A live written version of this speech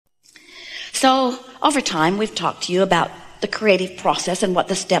So over time, we've talked to you about the creative process and what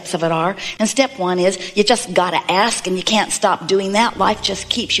the steps of it are. And step one is you just got to ask, and you can't stop doing that. Life just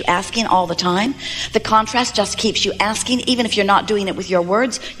keeps you asking all the time. The contrast just keeps you asking. Even if you're not doing it with your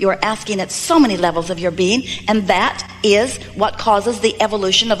words, you are asking at so many levels of your being. And that is what causes the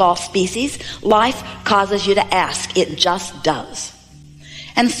evolution of all species. Life causes you to ask. It just does.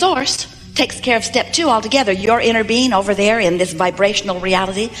 And Source takes care of step two altogether. Your inner being over there in this vibrational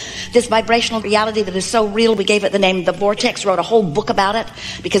reality. This vibrational reality that is so real, we gave it the name The Vortex, wrote a whole book about it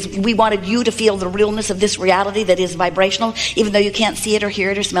because we wanted you to feel the realness of this reality that is vibrational, even though you can't see it or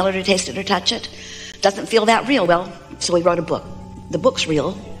hear it or smell it or taste it or touch it. Doesn't feel that real. Well, so we wrote a book. The book's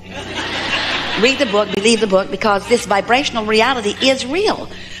real. Read the book, believe the book, because this vibrational reality is real.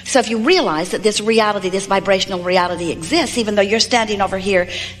 So if you realize that this reality, this vibrational reality exists, even though you're standing over here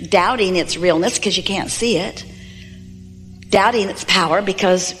doubting its realness because you can't see it, doubting its power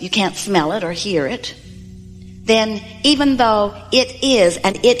because you can't smell it or hear it, then even though it is,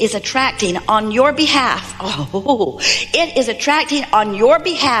 and it is attracting on your behalf, it is attracting on your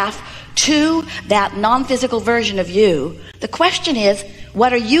behalf to that non-physical version of you. The question is,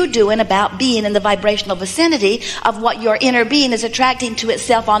 what are you doing about being in the vibrational vicinity of what your inner being is attracting to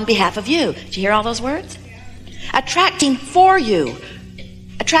itself on behalf of you? Did you hear all those words? Attracting for you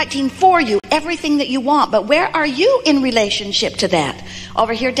everything that you want. But where are you in relationship to that?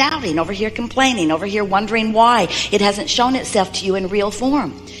 Over here doubting, over here complaining, over here wondering why it hasn't shown itself to you in real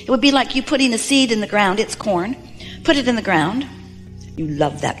form. It would be like you putting a seed in the ground. It's corn. Put it in the ground. You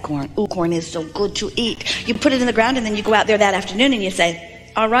love that corn. Ooh, corn is so good to eat. You put it in the ground and then you go out there that afternoon and you say,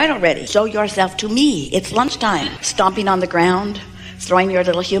 all right already, show yourself to me. It's lunchtime. Stomping on the ground, throwing your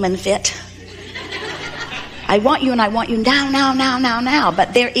little human fit. I want you and I want you now.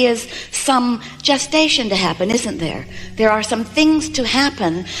 But there is some gestation to happen, isn't there? There are some things to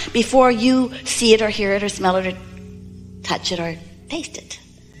happen before you see it or hear it or smell it or touch it or taste it.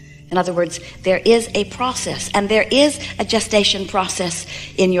 In other words, there is a process, and there is a gestation process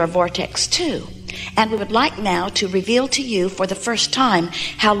in your vortex too. And we would like now to reveal to you for the first time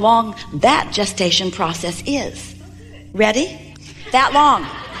how long that gestation process is. Ready? That long.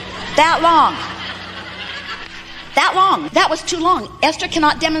 That was too long. Esther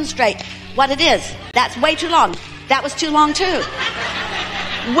cannot demonstrate what it is. That's way too long. That was too long too.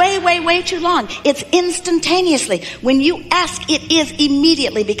 Way too long. It's instantaneously. When you ask, it is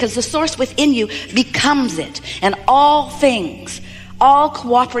immediately, because the source within you becomes it. And all things, all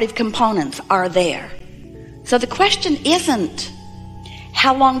cooperative components are there. So the question isn't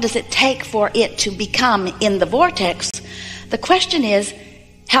how long does it take for it to become in the vortex. The question is,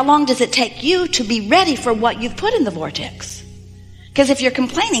 how long does it take you to be ready for what you've put in the vortex? Because if you're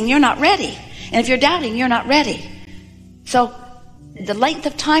complaining, you're not ready. And if you're doubting, you're not ready. So the length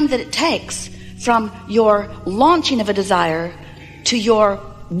of time that it takes from your launching of a desire to your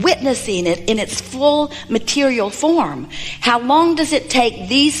witnessing it in its full material form, how long does it take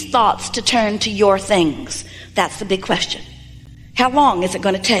these thoughts to turn to your things? That's the big question. How long is it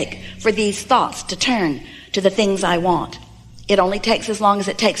going to take for these thoughts to turn to the things I want? It only takes as long as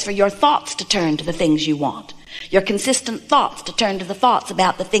it takes for your thoughts to turn to the things you want. Your consistent thoughts to turn to the thoughts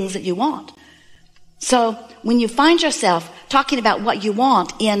about the things that you want. So when you find yourself talking about what you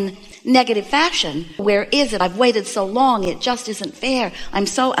want in negative fashion, where is it? I've waited so long. It just isn't fair. I'm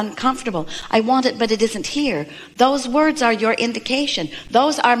so uncomfortable. I want it, but it isn't here. Those words are your indication.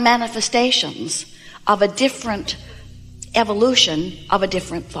 Those are manifestations of a different evolution of a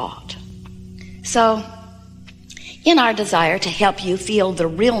different thought. So in our desire to help you feel the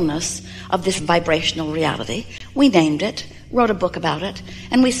realness of this vibrational reality, we named it, wrote a book about it,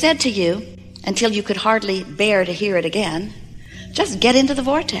 and we said to you, until you could hardly bear to hear it again, just get into the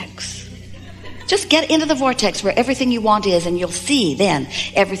vortex. Just get into the vortex where everything you want is, and you'll see then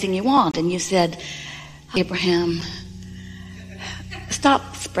everything you want. And you said, Abraham,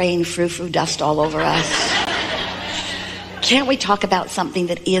 stop spraying frou-frou dust all over us. Can't we talk about something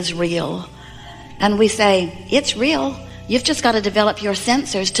that is real? And we say, it's real. You've just got to develop your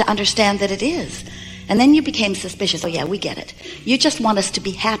sensors to understand that it is. And then you became suspicious. Oh yeah, we get it. You just want us to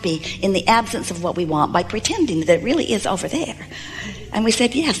be happy in the absence of what we want by pretending that it really is over there. And we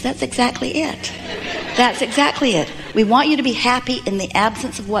said, yes, that's exactly it. That's exactly it. We want you to be happy in the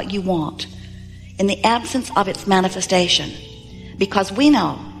absence of what you want, in the absence of its manifestation. Because we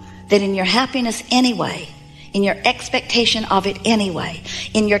know that in your happiness anyway, in your expectation of it anyway,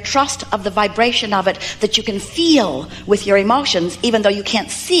 in your trust of the vibration of it that you can feel with your emotions, even though you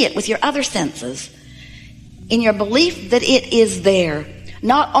can't see it with your other senses, in your belief that it is there,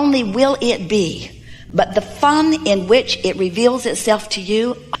 not only will it be, but the fun in which it reveals itself to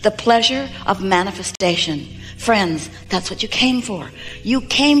you, the pleasure of manifestation. Friends, that's what you came for. You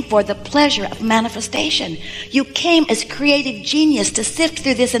came for the pleasure of manifestation. You came as creative genius to sift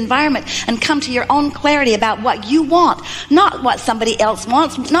through this environment and come to your own clarity about what you want, not what somebody else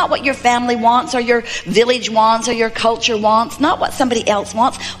wants, not what your family wants or your village wants or your culture wants, not what somebody else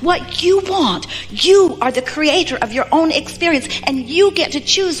wants, what you want. You are the creator of your own experience, and you get to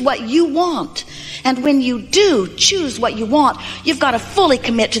choose what you want. And when you do choose what you want, you've got to fully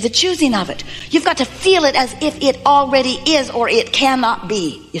commit to the choosing of it. You've got to feel it as if it already is, or it cannot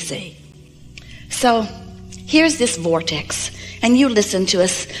be, you see. So here's this vortex, and you listen to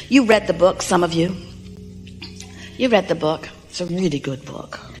us. You read the book, some of you. You read the book. It's a really good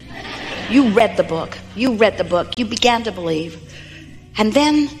book. You read the book. You read the book. You began to believe. And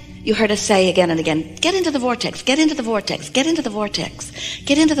then you heard us say again and again, get into the vortex, get into the vortex, get into the vortex,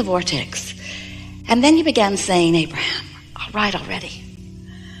 get into the vortex. And then you began saying, Abraham, all right already.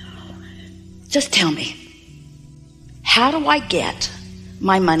 Just tell me, how do I get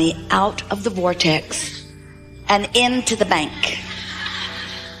my money out of the vortex and into the bank?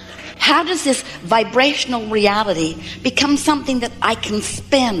 How does this vibrational reality become something that I can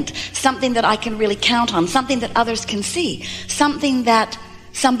spend, something that I can really count on, something that others can see, something that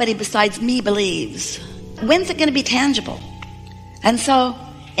somebody besides me believes? When's it going to be tangible? And so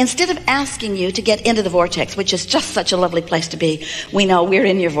instead of asking you to get into the vortex, which is just such a lovely place to be, we know we're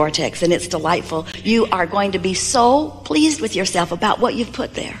in your vortex and it's delightful. You are going to be so pleased with yourself about what you've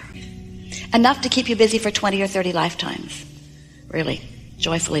put there. Enough to keep you busy for 20 or 30 lifetimes. Really,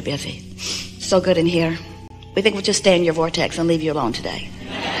 joyfully busy. So good in here. We think we'll just stay in your vortex and leave you alone today.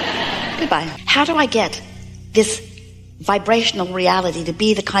 Goodbye. How do I get this vibrational reality to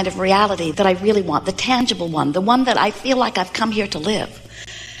be the kind of reality that I really want, the tangible one, the one that I feel like I've come here to live?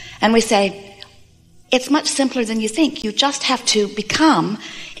 And we say, it's much simpler than you think. You just have to become,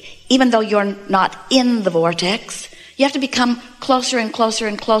 even though you're not in the vortex, you have to become closer and closer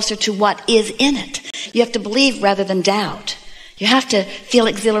and closer to what is in it. You have to believe rather than doubt. You have to feel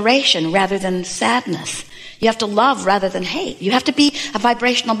exhilaration rather than sadness. You have to love rather than hate. You have to be a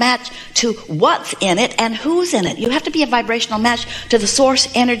vibrational match to what's in it and who's in it. You have to be a vibrational match to the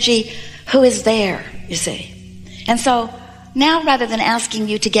source energy who is there, you see. And so now, rather than asking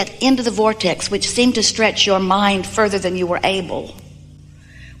you to get into the vortex, which seemed to stretch your mind further than you were able,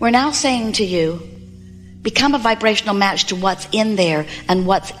 we're now saying to you, become a vibrational match to what's in there, and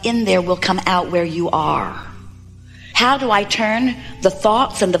what's in there will come out where you are. How do I turn the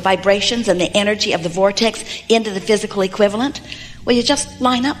thoughts and the vibrations and the energy of the vortex into the physical equivalent? Well, you just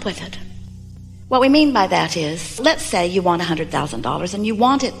line up with it. What we mean by that is, let's say you want $100,000 and you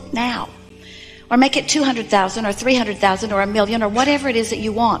want it now. Or make it 200,000 or 300,000 or $1 million or whatever it is that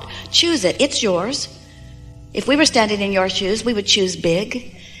you want. Choose it. It's yours. If we were standing in your shoes, we would choose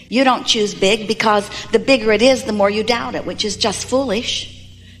big. You don't choose big because the bigger it is, the more you doubt it, which is just foolish,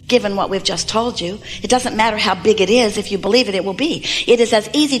 given what we've just told you. It doesn't matter how big it is. If you believe it, it will be. It is as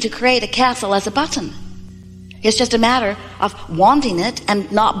easy to create a castle as a button. It's just a matter of wanting it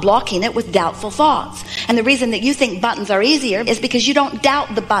and not blocking it with doubtful thoughts. And the reason that you think buttons are easier is because you don't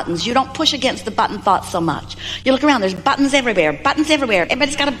doubt the buttons. You don't push against the button thoughts so much. You look around, there's buttons everywhere. Buttons everywhere.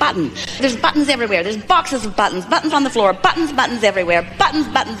 Everybody's got a button. There's buttons everywhere. There's boxes of buttons. Buttons on the floor. Buttons everywhere. Buttons.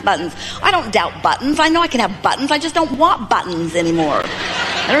 I don't doubt buttons. I know I can have buttons. I just don't want buttons anymore.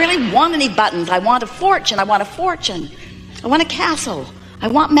 I don't really want any buttons. I want a fortune. I want a castle. I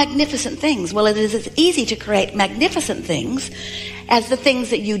want magnificent things. Well, it is as easy to create magnificent things as the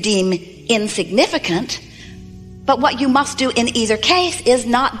things that you deem insignificant. But what you must do in either case is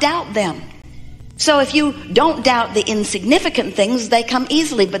not doubt them. So if you don't doubt the insignificant things, they come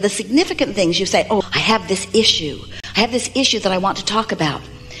easily. But the significant things, you say, oh, I have this issue. I have this issue that I want to talk about.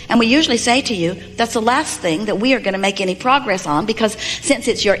 And we usually say to you, that's the last thing that we are going to make any progress on, because since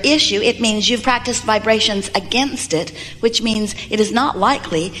it's your issue, it means you've practiced vibrations against it, which means it is not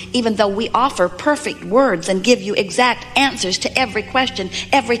likely, even though we offer perfect words and give you exact answers to every question,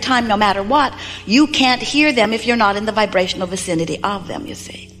 every time, no matter what, you can't hear them if you're not in the vibrational vicinity of them, you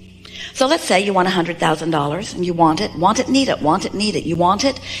see. So let's say you want $100,000 and you want it, need it. You want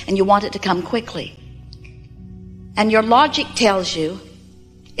it and you want it to come quickly. And your logic tells you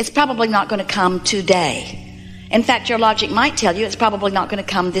it's probably not going to come today. In fact, your logic might tell you it's probably not going to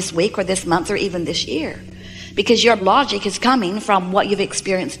come this week or this month or even this year, because your logic is coming from what you've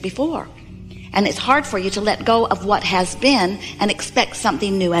experienced before. And it's hard for you to let go of what has been and expect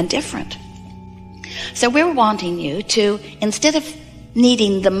something new and different. So we're wanting you to, instead of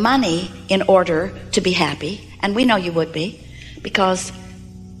needing the money in order to be happy, and we know you would be, because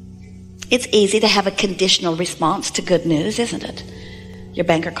It's easy to have a conditional response to good news, isn't it? Your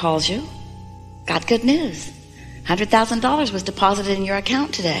banker calls you, got good news. $100,000 was deposited in your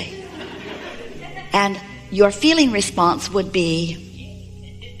account today. And your feeling response would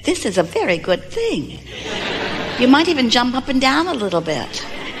be, this is a very good thing. You might even jump up and down a little bit.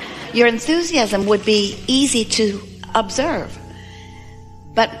 Your enthusiasm would be easy to observe.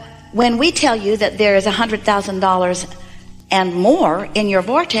 But when we tell you that there is $100,000 and more in your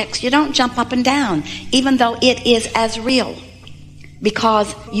vortex, you don't jump up and down, even though it is as real.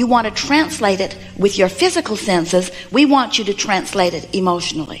 Because you want to translate it with your physical senses, we want you to translate it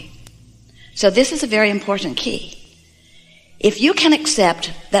emotionally. So this is a very important key. If you can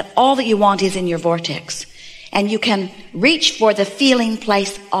accept that all that you want is in your vortex, and you can reach for the feeling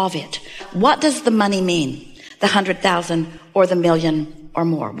place of it, what does the money mean? The 100,000 or the million or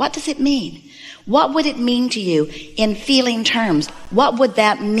more? What does it mean? What would it mean to you in feeling terms? What would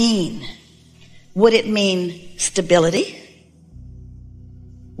that mean? Would it mean stability?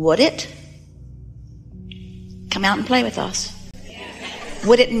 Would it? Come out and play with us.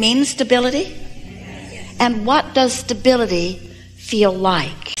 Would it mean stability? And what does stability feel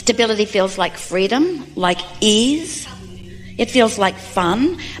like? Stability feels like freedom, like ease. It feels like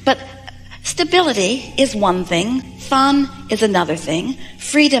fun. But stability is one thing. Fun is another thing.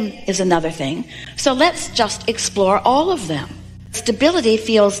 Freedom is another thing. So let's just explore all of them. Stability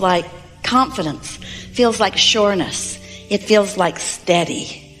feels like confidence, feels like sureness. It feels like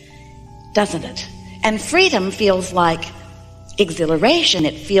steady, doesn't it? And freedom feels like exhilaration.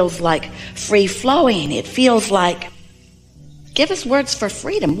 It feels like free flowing. It feels like, give us words for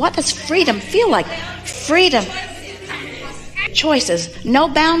freedom. What does freedom feel like? Freedom, choices, no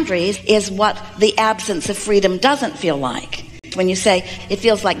boundaries is what the absence of freedom doesn't feel like. When you say it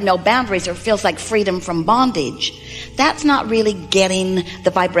feels like no boundaries or feels like freedom from bondage, that's not really getting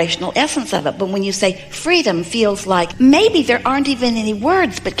the vibrational essence of it. But when you say freedom feels like, maybe there aren't even any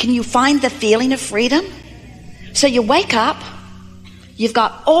words, but can you find the feeling of freedom? So you wake up, you've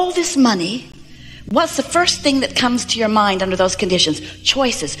got all this money. What's the first thing that comes to your mind under those conditions?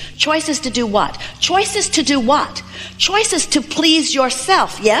 Choices. Choices to do what? Choices to do what? Choices to please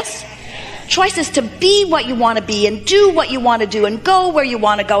yourself, yes? Choices to be what you want to be and do what you want to do and go where you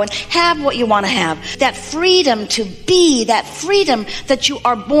want to go and have what you want to have. That freedom to be, that freedom that you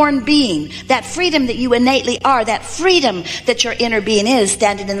are born being, that freedom that you innately are, that freedom that your inner being is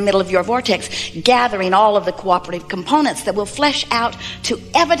standing in the middle of your vortex, gathering all of the cooperative components that will flesh out to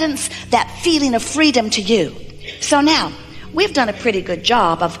evidence that feeling of freedom to you. So now, we've done a pretty good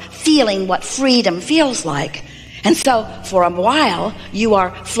job of feeling what freedom feels like. And so for a while, you are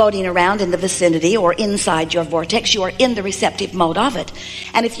floating around in the vicinity or inside your vortex. You are in the receptive mode of it.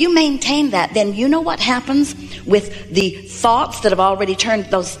 And if you maintain that, then you know what happens with the thoughts that have already turned,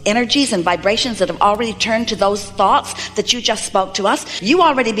 those energies and vibrations that have already turned to those thoughts that you just spoke to us. You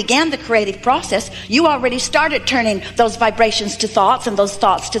already began the creative process. You already started turning those vibrations to thoughts and those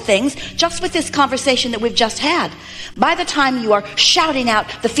thoughts to things just with this conversation that we've just had. By the time you are shouting out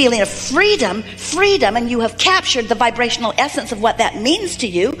the feeling of freedom, and you have captured the vibrational essence of what that means to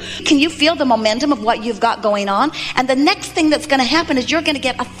you, can you feel the momentum of what you've got going on? And the next thing that's going to happen is you're going to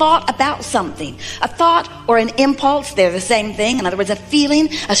get a thought about something. A thought or an impulse, they're the same thing. In other words, a feeling,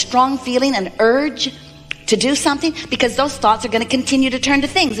 a strong feeling, an urge to do something, because those thoughts are going to continue to turn to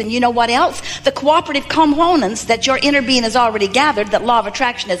things. And you know what else? The cooperative components that your inner being has already gathered, that law of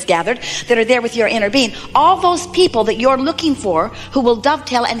attraction has gathered, that are there with your inner being, all those people that you're looking for who will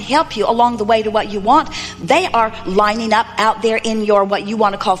dovetail and help you along the way to what you want, they are lining up out there in your, what you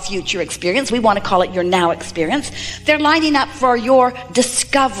want to call future experience. We want to call it your now experience. They're lining up for your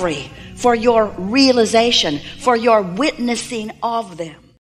discovery, for your realization, for your witnessing of them.